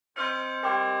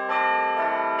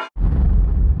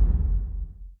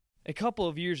A couple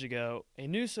of years ago, a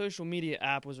new social media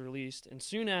app was released and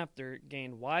soon after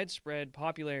gained widespread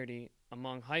popularity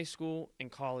among high school and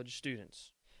college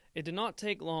students. It did not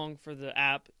take long for the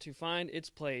app to find its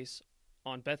place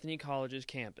on Bethany College's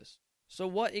campus. So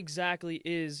what exactly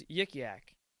is Yik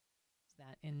Yak?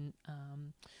 That in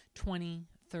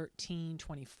 2013,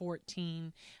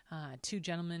 2014, two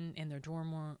gentlemen in their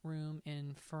dorm room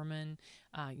in Furman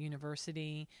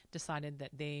University decided that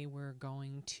they were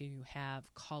going to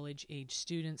have college-age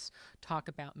students talk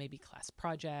about maybe class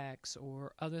projects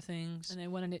or other things, and they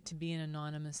wanted it to be an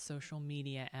anonymous social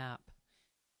media app.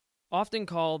 Often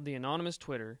called the anonymous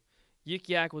Twitter, Yik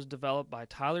Yak was developed by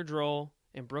Tyler Droll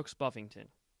and Brooks Buffington.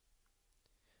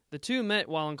 The two met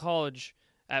while in college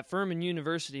at Furman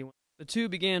University. The two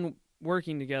began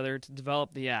working together to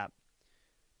develop the app.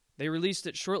 They released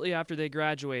it shortly after they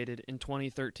graduated in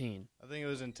 2013. I think it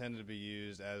was intended to be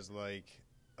used as like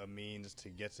a means to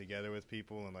get together with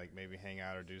people and like maybe hang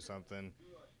out or do something,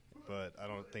 but I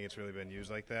don't think it's really been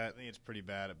used like that. I think it's pretty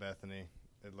bad at Bethany.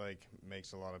 It like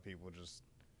makes a lot of people just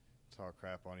talk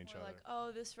crap on each other. Like,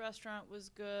 oh, this restaurant was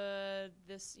good,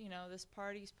 this, this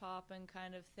party's poppin'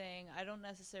 kind of thing. I don't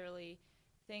necessarily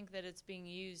think that it's being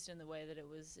used in the way that it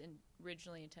was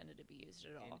originally intended to be used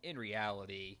at all. In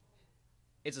reality,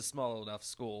 it's a small enough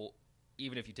school,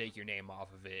 even if you take your name off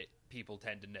of it, people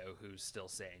tend to know who's still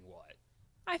saying what.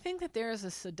 I think that there is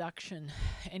a seduction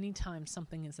anytime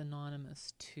something is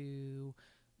anonymous to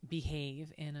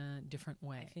behave in a different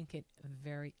way. I think it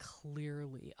very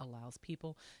clearly allows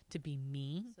people to be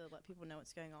mean. So let people know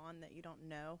what's going on that you don't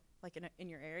know, like in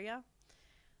your area.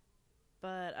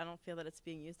 But I don't feel that it's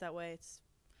being used that way. It's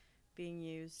being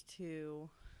used to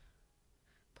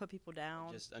put people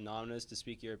down. Just anonymous to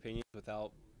speak your opinion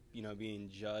without, being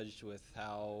judged with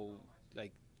how,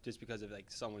 just because of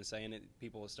someone saying it,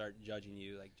 people will start judging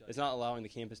you. It's not allowing the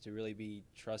campus to really be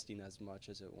trusting as much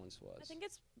as it once was. I think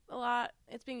it's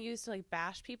being used to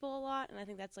bash people a lot, and I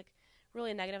think that's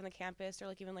really negative on the campus,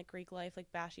 or even Greek life,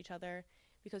 bash each other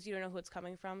because you don't know who it's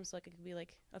coming from, so it could be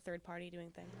a third party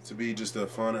doing things. To be just a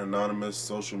fun, anonymous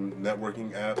social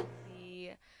networking app.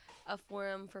 Be a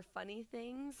forum for funny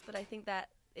things, but I think that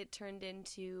it turned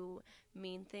into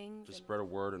mean things. Just spread a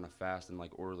word in a fast and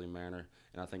orderly manner,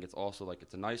 and I think it's also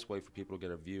it's a nice way for people to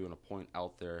get a view and a point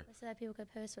out there. So that people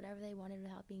could post whatever they wanted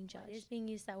without being judged. It is being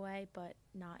used that way, but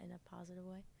not in a positive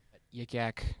way. Yik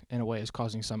Yak, in a way, is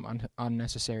causing some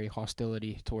unnecessary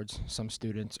hostility towards some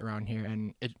students around here,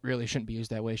 and it really shouldn't be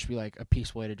used that way. It should be a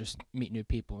peaceful way to just meet new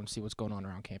people and see what's going on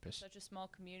around campus. Such a small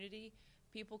community,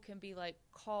 people can be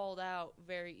called out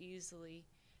very easily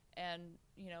and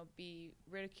be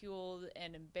ridiculed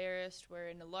and embarrassed, where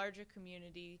in a larger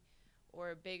community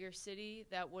or a bigger city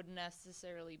that wouldn't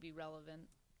necessarily be relevant.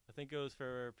 I think it was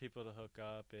for people to hook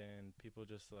up and people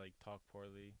just talk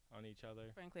poorly on each other.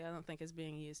 Frankly, I don't think it's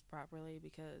being used properly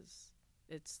because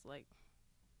it's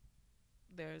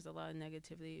there's a lot of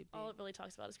negativity. All it really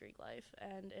talks about is Greek life,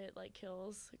 and it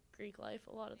kills Greek life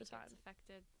a lot of the time. It's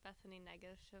affected Bethany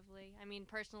negatively. I mean,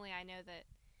 personally, I know that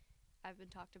I've been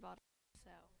talked about,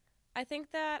 so. I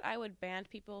think that I would ban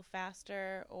people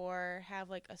faster or have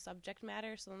a subject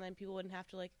matter, so then people wouldn't have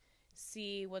to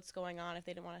see what's going on if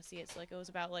they didn't want to see it. So it was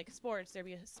about sports, there'd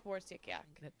be a sports Yik Yak.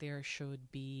 That there should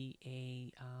be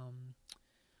a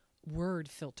word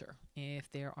filter. If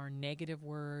there are negative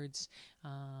words,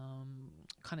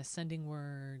 condescending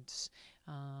words,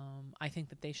 I think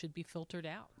that they should be filtered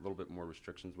out. A little bit more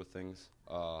restrictions with things.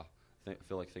 I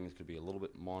feel like things could be a little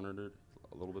bit monitored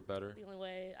a little bit better. The only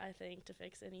way, I think, to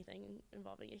fix anything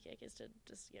involving Yik Yak is to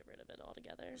just get rid of it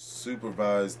altogether.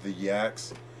 Supervise the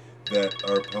yaks that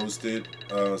are posted,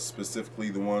 specifically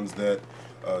the ones that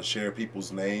share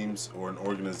people's names or an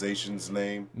organization's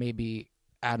name. Maybe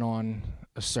add on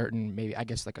a certain,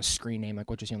 a screen name, like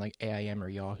what you're seeing, AIM or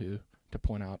Yahoo, to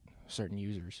point out certain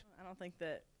users. I don't think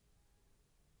that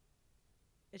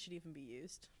it should even be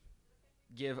used.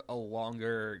 Give a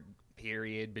longer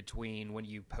period between when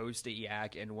you post a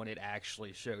yak and when it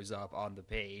actually shows up on the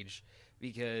page,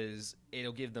 because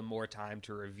it'll give them more time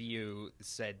to review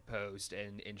said post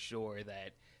and ensure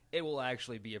that it will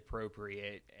actually be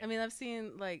appropriate. I mean, I've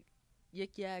seen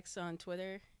Yik Yaks on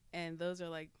Twitter, and those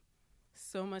are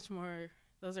so much more,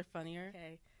 those are funnier.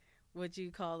 Okay, would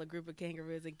you call a group of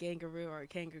kangaroos a gangaroo or a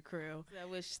kangaroo crew? I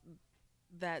wish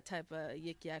that type of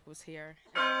Yik Yak was here.